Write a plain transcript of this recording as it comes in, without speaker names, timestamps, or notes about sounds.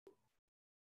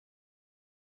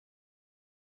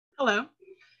Hello,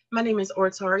 my name is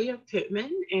Oratoria Pittman,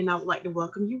 and I would like to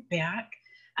welcome you back.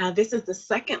 This is the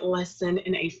second lesson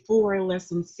in a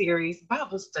four-lesson series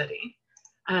Bible study.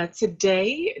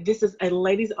 Today, this is a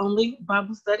ladies-only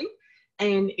Bible study,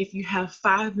 and if you have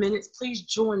 5 minutes, please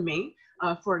join me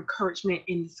for encouragement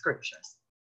in the scriptures.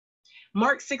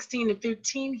 Mark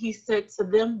 16:15, he said to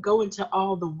them, "Go into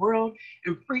all the world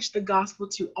and preach the gospel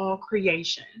to all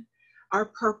creation." Our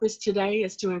purpose today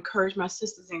is to encourage my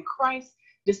sisters in Christ,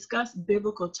 discuss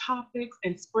biblical topics,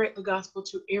 and spread the gospel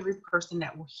to every person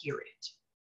that will hear it.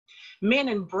 Men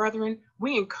and brethren,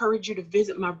 we encourage you to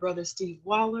visit my brother Steve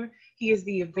Waller. He is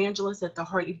the evangelist at the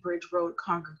Hartley Bridge Road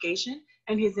congregation,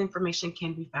 and his information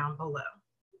can be found below.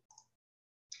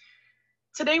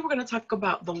 Today, we're going to talk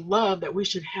about the love that we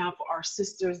should have for our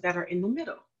sisters that are in the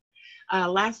middle.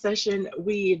 Last session,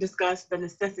 we discussed the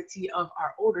necessity of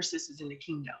our older sisters in the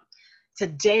kingdom.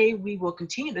 Today, we will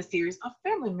continue the series of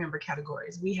family member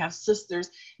categories. We have sisters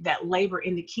that labor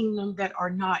in the kingdom that are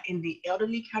not in the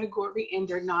elderly category, and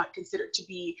they're not considered to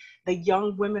be the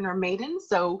young women or maidens.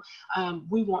 So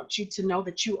we want you to know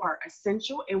that you are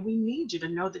essential, and we need you to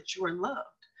know that you are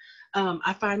loved.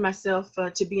 I find myself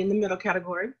to be in the middle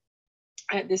category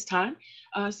at this time.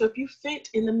 So if you fit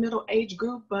in the middle age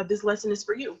group, this lesson is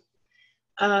for you.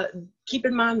 Keep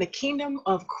in mind the kingdom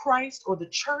of Christ or the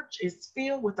church is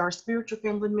filled with our spiritual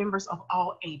family members of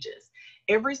all ages.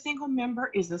 Every single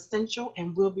member is essential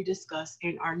and will be discussed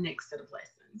in our next set of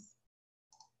lessons.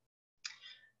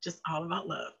 Just all about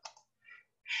love.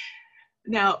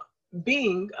 Now,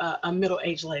 being a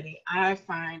middle-aged lady, I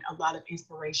find a lot of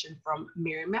inspiration from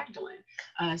Mary Magdalene.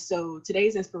 So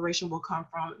today's inspiration will come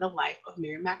from the life of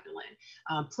Mary Magdalene.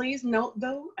 Please note,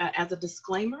 though, as a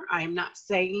disclaimer, I am not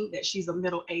saying that she's a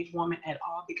middle-aged woman at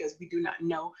all because we do not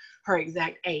know her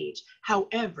exact age.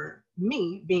 However,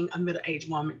 me being a middle-aged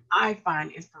woman, I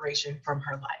find inspiration from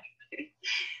her life.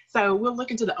 So we'll look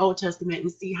into the Old Testament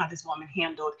and see how this woman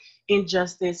handled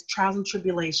injustice, trials and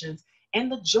tribulations, and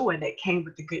the joy that came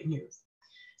with the good news.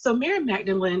 So Mary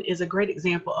Magdalene is a great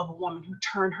example of a woman who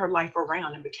turned her life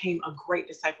around and became a great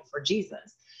disciple for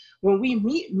Jesus. When we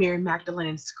meet Mary Magdalene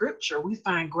in scripture, we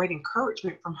find great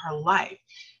encouragement from her life.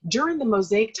 During the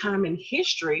Mosaic time in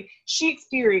history, she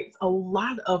experienced a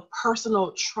lot of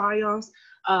personal trials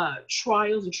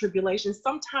and tribulations.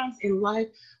 Sometimes in life,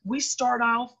 we start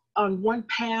off on one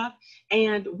path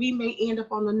and we may end up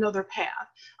on another path.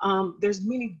 There's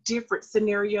many different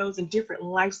scenarios and different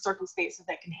life circumstances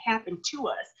that can happen to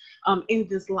us in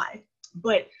this life.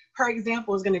 But her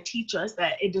example is going to teach us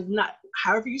that it does not,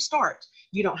 however you start,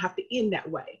 you don't have to end that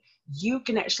way. You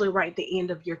can actually write the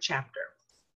end of your chapter.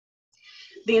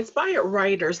 The inspired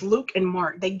writers, Luke and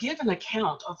Mark, they give an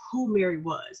account of who Mary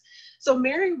was. So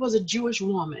Mary was a Jewish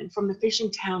woman from the fishing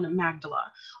town of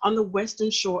Magdala on the western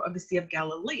shore of the Sea of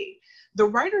Galilee. The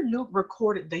writer Luke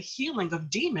recorded the healing of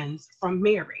demons from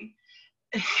Mary,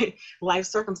 life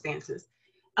circumstances.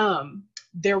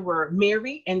 There were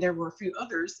Mary and there were a few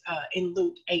others in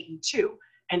Luke 8:2,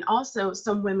 and also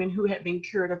some women who had been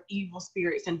cured of evil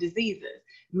spirits and diseases.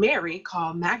 Mary,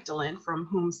 called Magdalene, from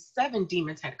whom 7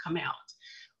 demons had come out.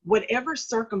 Whatever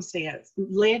circumstance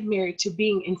led Mary to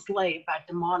being enslaved by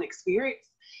demonic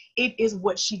spirits, it is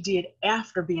what she did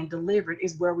after being delivered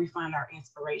is where we find our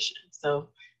inspiration. So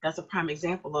that's a prime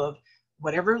example of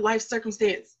whatever life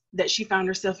circumstance that she found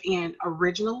herself in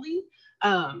originally,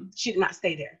 she did not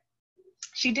stay there.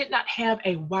 She did not have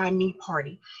a why me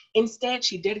party. Instead,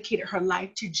 she dedicated her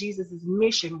life to Jesus's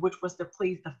mission, which was to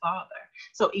please the Father.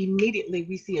 So immediately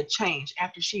we see a change.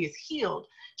 After she is healed,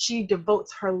 she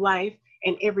devotes her life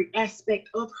and every aspect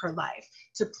of her life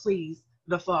to please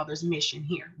the Father's mission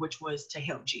here, which was to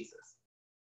help Jesus.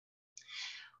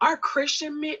 Our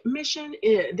Christian mission,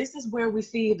 this is where we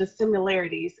see the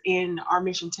similarities in our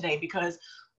mission today, because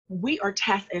we are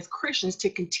tasked as Christians to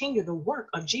continue the work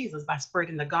of Jesus by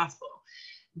spreading the gospel.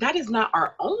 That is not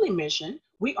our only mission.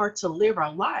 We are to live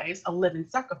our lives a living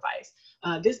sacrifice.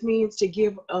 This means to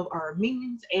give of our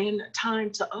means and time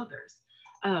to others.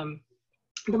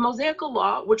 The Mosaical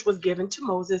law, which was given to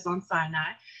Moses on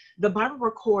Sinai, the Bible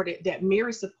recorded that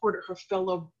Mary supported her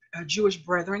fellow Jewish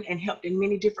brethren and helped in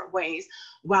many different ways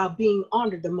while being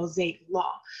under the Mosaic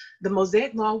law. The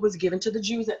Mosaic law was given to the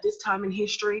Jews at this time in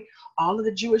history. All of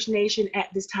the Jewish nation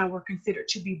at this time were considered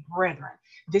to be brethren.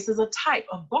 This is a type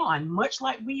of bond, much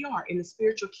like we are in the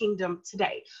spiritual kingdom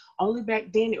today. Only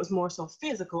back then it was more so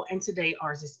physical, and today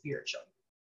ours is spiritual.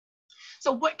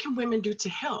 So what can women do to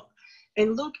help?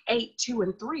 In Luke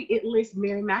 8:2-3, it lists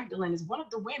Mary Magdalene as one of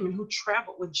the women who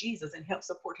traveled with Jesus and helped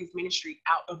support his ministry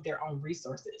out of their own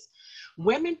resources.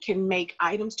 Women can make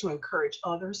items to encourage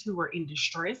others who are in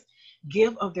distress,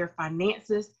 give of their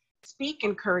finances, speak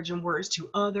encouraging words to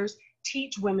others,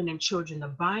 teach women and children the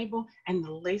Bible, and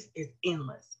the list is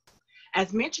endless.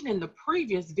 As mentioned in the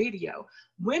previous video,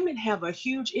 women have a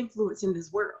huge influence in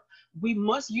this world. We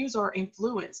must use our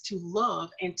influence to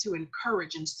love and to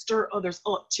encourage and stir others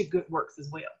up to good works as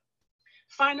well.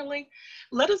 Finally,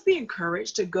 let us be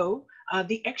encouraged to go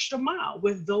the extra mile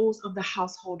with those of the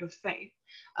household of faith.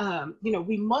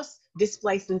 We must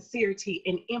display sincerity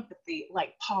and empathy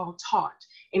like Paul taught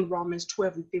in Romans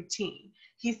 12 and 15.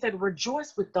 He said,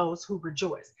 rejoice with those who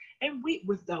rejoice and weep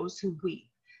with those who weep.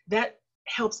 That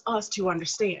helps us to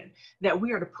understand that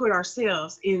we are to put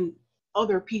ourselves in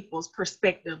other people's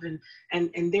perspective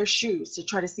and their shoes to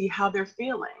try to see how they're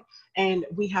feeling. And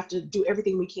we have to do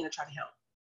everything we can to try to help.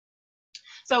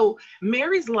 So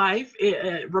Mary's life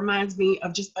reminds me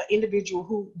of just an individual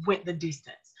who went the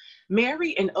distance.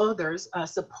 Mary and others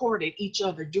supported each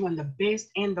other during the best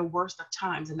and the worst of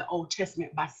times in the Old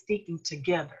Testament by sticking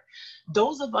together.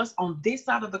 Those of us on this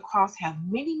side of the cross have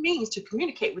many means to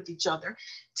communicate with each other: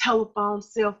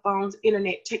 telephones, cell phones,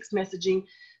 internet, text messaging.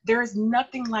 There is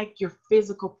nothing like your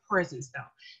physical presence, though.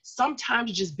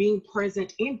 Sometimes just being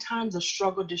present in times of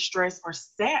struggle, distress, or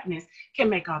sadness can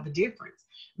make all the difference.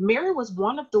 Mary was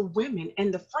one of the women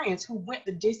and the friends who went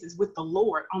the distance with the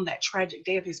Lord on that tragic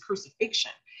day of his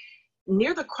crucifixion.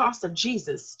 Near the cross of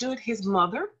Jesus stood his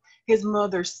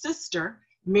mother's sister,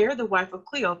 Mary, the wife of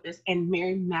Cleophas, and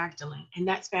Mary Magdalene. And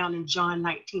that's found in John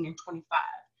 19 and 25.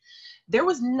 There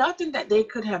was nothing that they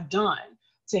could have done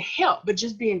to help, but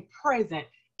just being present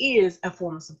is a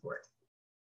form of support.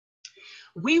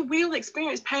 We will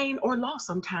experience pain or loss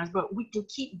sometimes, but we can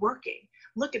keep working.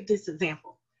 Look at this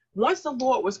example. Once the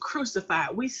Lord was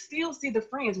crucified, we still see the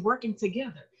friends working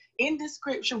together. In this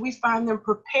scripture, we find them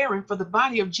preparing for the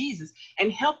body of Jesus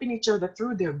and helping each other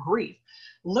through their grief.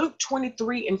 Luke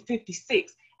 23 and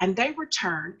 56, and they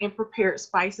returned and prepared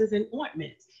spices and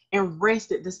ointments and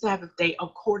rested the Sabbath day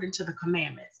according to the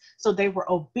commandments. So they were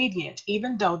obedient,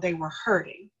 even though they were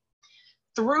hurting.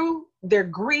 Through their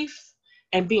grief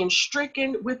and being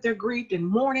stricken with their grief and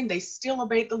mourning, they still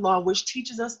obeyed the law, which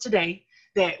teaches us today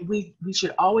that we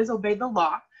should always obey the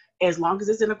law as long as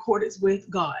it's in accordance with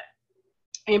God.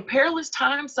 In perilous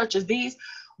times such as these,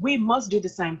 we must do the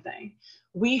same thing.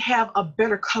 We have a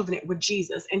better covenant with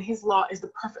Jesus, and his law is the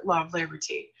perfect law of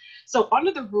liberty. So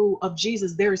under the rule of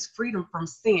Jesus, there is freedom from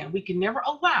sin. We can never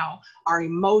allow our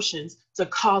emotions to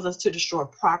cause us to destroy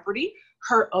property,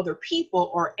 hurt other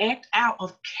people, or act out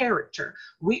of character.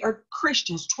 We are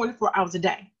Christians 24 hours a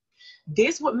day.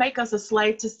 This would make us a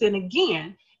slave to sin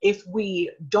again if we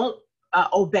don't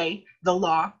obey the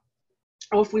law,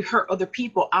 or if we hurt other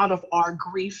people out of our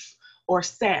grief or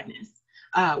sadness.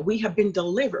 We have been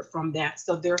delivered from that,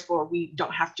 so therefore we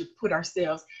don't have to put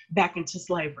ourselves back into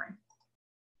slavery.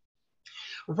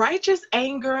 Righteous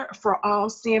anger for all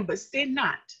sin, but sin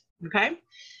not, okay?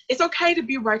 It's okay to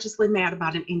be righteously mad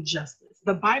about an injustice.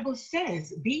 The Bible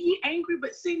says, be ye angry,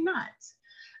 but sin not.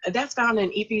 That's found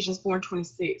in Ephesians 4 and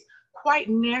 26. Quite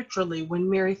naturally, when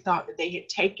Mary thought that they had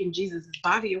taken Jesus'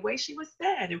 body away, she was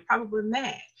sad and probably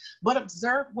mad. But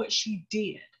observe what she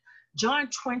did. John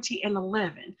 20 and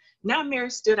 11. Now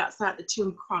Mary stood outside the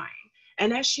tomb crying.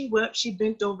 And as she wept, she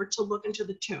bent over to look into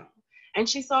the tomb. And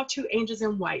she saw two angels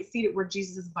in white seated where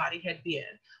Jesus' body had been,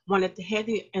 one at the head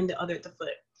and the other at the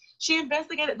foot. She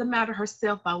investigated the matter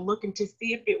herself by looking to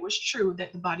see if it was true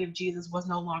that the body of Jesus was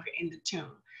no longer in the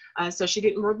tomb. So she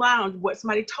didn't rely on what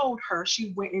somebody told her.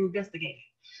 She went and investigated.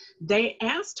 They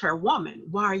asked her, woman,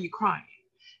 why are you crying?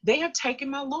 They have taken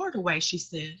my Lord away, she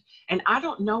said, and I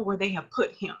don't know where they have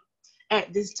put him.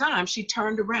 At this time, she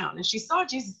turned around and she saw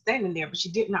Jesus standing there, but she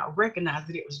did not recognize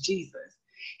that it was Jesus.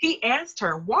 He asked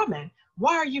her, woman,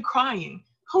 why are you crying?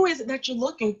 Who is it that you're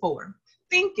looking for?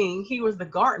 Thinking he was the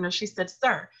gardener, she said,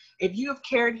 sir, if you have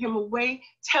carried him away,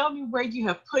 tell me where you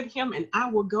have put him and I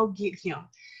will go get him.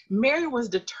 Mary was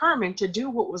determined to do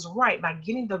what was right by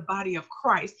getting the body of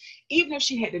Christ, even if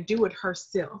she had to do it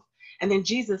herself. And then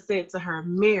Jesus said to her,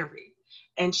 Mary,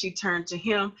 and she turned to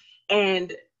him,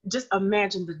 and just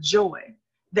imagine the joy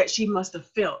that she must have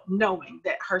felt knowing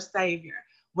that her Savior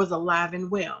was alive and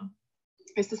well.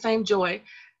 It's the same joy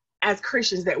as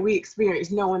Christians that we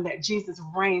experience knowing that Jesus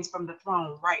reigns from the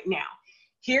throne right now.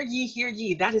 Hear ye, hear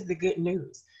ye. That is the good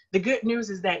news. The good news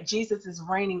is that Jesus is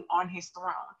reigning on his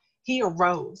throne. He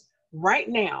arose. Right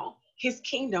now, his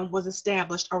kingdom was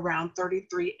established around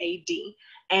 33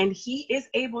 AD, and he is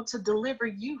able to deliver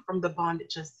you from the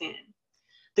bondage of sin.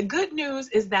 The good news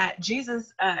is that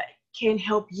Jesus can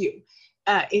help you.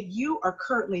 If you are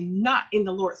currently not in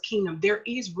the Lord's kingdom, there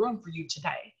is room for you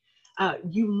today.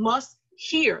 You must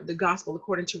hear the gospel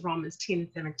according to Romans 10 and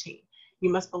 17.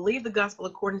 You must believe the gospel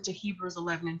according to Hebrews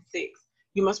 11:6.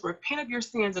 You must repent of your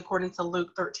sins according to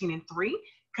Luke 13:3.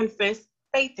 Confess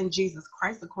faith in Jesus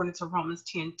Christ according to Romans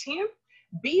 10:10.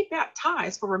 Be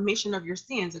baptized for remission of your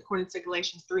sins according to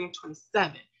Galatians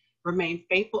 3:27. Remain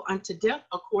faithful unto death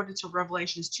according to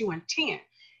Revelations 2:10.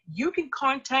 You can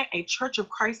contact a Church of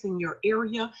Christ in your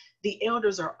area. The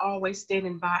elders are always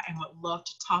standing by and would love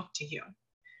to talk to you.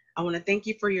 I want to thank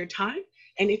you for your time.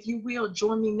 And if you will,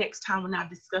 join me next time when I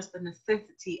discuss the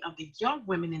necessity of the young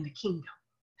women in the kingdom.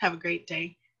 Have a great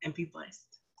day and be blessed.